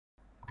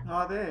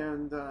Hi there,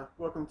 and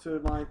welcome to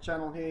my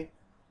channel here.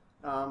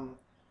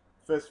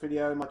 First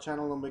video in my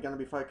channel, and we're going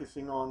to be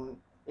focusing on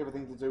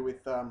everything to do with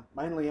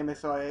mainly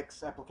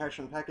MSIX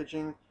application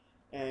packaging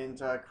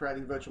and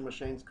creating virtual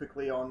machines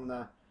quickly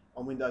on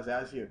Windows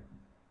Azure.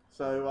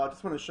 So I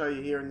just want to show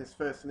you here in this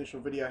first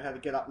initial video how to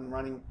get up and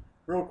running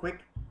real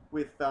quick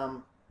with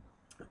the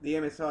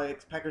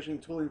MSIX packaging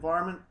tool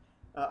environment,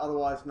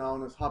 otherwise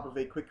known as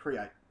HyperV Quick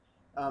Create.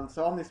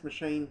 So on this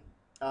machine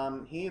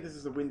here, this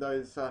is a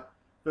Windows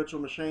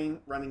virtual machine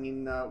running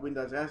in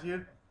Windows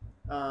Azure.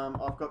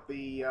 I've got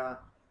the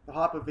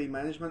HyperV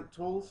management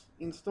tools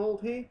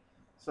installed here.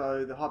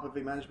 So the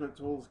HyperV management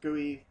tools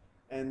GUI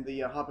and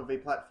the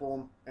HyperV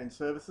platform and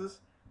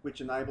services,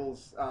 which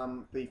enables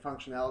the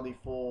functionality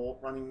for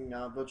running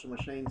virtual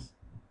machines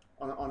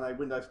on a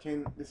Windows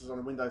 10. This is on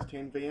a Windows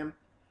 10 VM.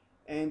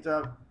 And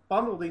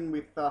bundled in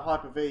with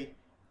HyperV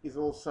is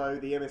also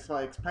the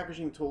MSIX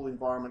packaging tool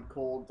environment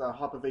called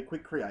HyperV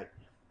Quick Create.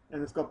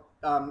 And it's got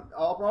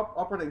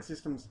operating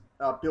systems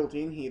built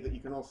in here that you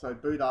can also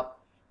boot up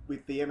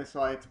with the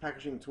MSIX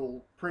packaging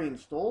tool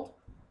pre-installed.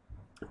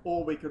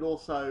 Or we could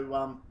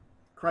also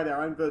create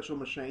our own virtual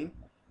machine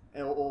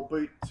or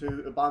boot to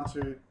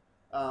Ubuntu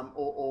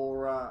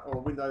or a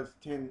Windows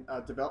 10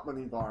 development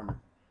environment.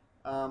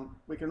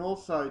 We can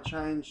also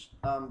change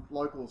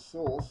local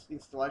source,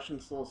 installation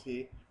source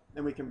here,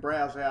 and we can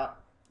browse out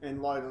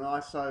and load an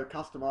ISO,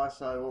 custom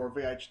ISO, or a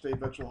VHD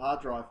virtual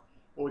hard drive.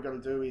 All we've got to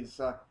do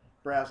is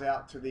browse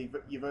out to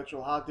your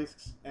virtual hard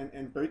disks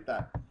and boot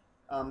that.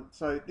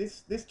 So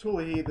this tool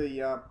here,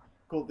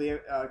 called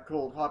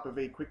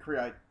HyperV Quick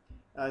Create,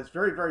 is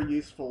very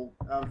useful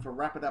for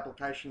rapid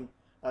application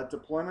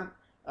deployment.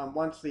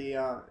 Once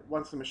the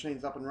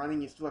machine's up and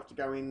running, you still have to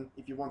go in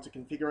if you want to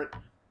configure it,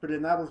 but it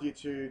enables you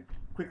to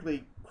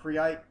quickly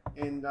create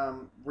and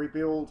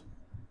rebuild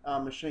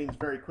machines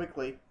very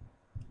quickly.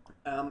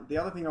 The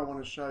other thing I want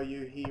to show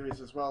you here is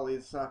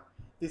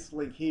this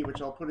link here,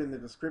 which I'll put in the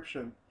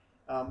description,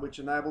 which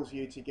enables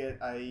you to get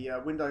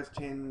a Windows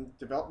 10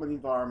 development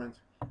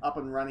environment up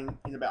and running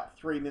in about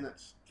 3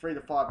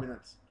 to 5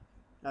 minutes.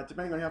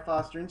 Depending on how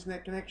fast your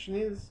internet connection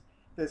is,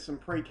 there's some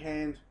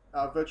pre-canned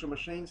virtual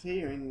machines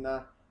here in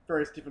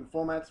various different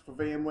formats for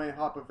VMware,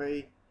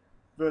 Hyper-V,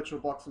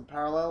 VirtualBox and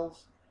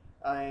Parallels.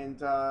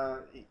 And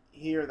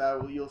here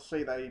you'll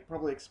see they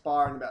probably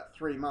expire in about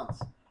 3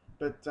 months.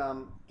 But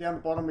down the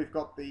bottom we've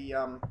got the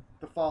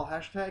file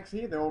hashtags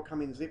here. They all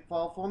come in zip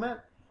file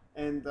format,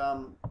 and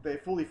they're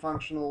fully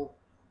functional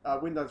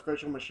Windows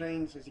virtual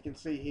machines. As you can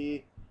see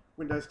here,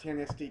 Windows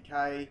 10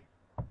 SDK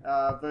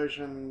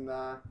version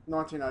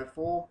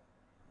 1904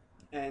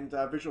 and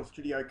Visual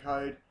Studio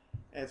Code,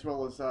 as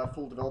well as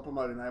full developer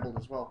mode enabled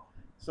as well.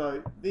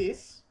 So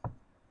this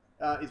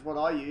is what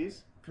I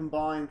use,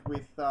 combined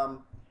with the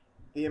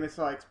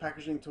MSIX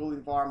packaging tool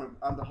environment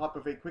under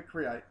HyperV Quick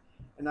Create.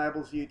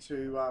 Enables you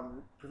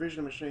to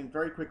provision a machine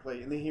very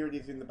quickly, and then here it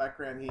is in the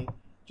background here.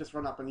 Just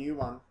run up a new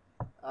one,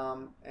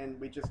 and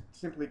we just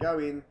simply go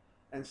in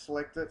and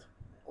select it,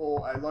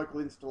 or a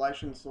local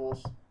installation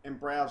source, and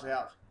browse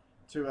out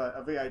to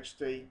a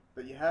VHD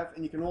that you have.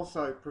 And you can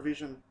also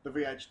provision the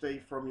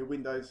VHD from your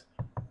Windows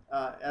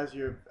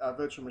Azure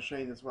virtual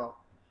machine as well.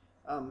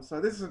 So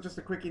this is just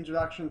a quick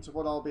introduction to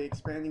what I'll be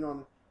expanding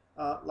on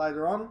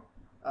later on,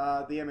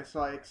 the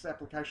MSIX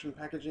application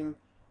packaging,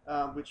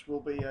 which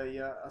will be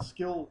a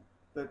skill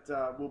that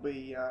will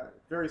be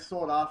very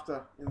sought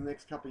after in the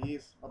next couple of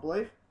years, I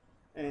believe.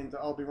 And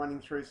I'll be running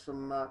through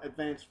some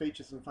advanced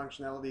features and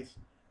functionalities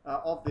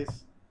of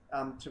this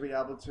to be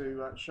able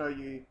to show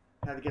you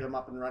how to get them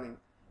up and running.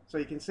 So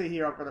you can see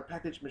here I've got a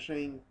packaged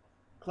machine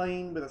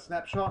clean with a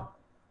snapshot,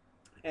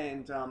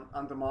 and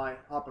under my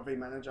Hyper-V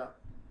manager.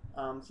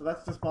 So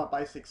that's just my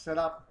basic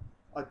setup.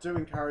 I do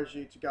encourage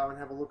you to go and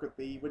have a look at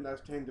the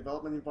Windows 10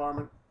 development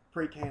environment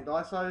pre-canned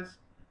ISOs,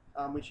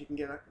 which you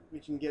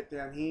can get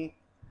down here.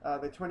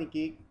 They're 20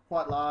 gig,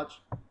 quite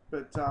large,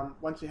 but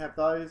once you have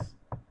those,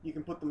 you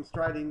can put them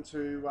straight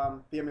into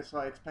the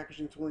MSIX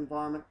packaging tool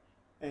environment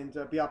and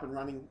be up and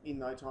running in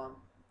no time.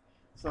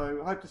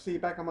 So I hope to see you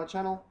back on my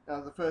channel,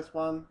 the first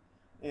one,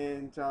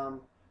 and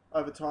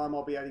over time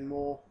I'll be adding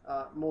more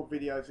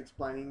videos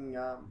explaining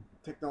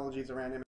technologies around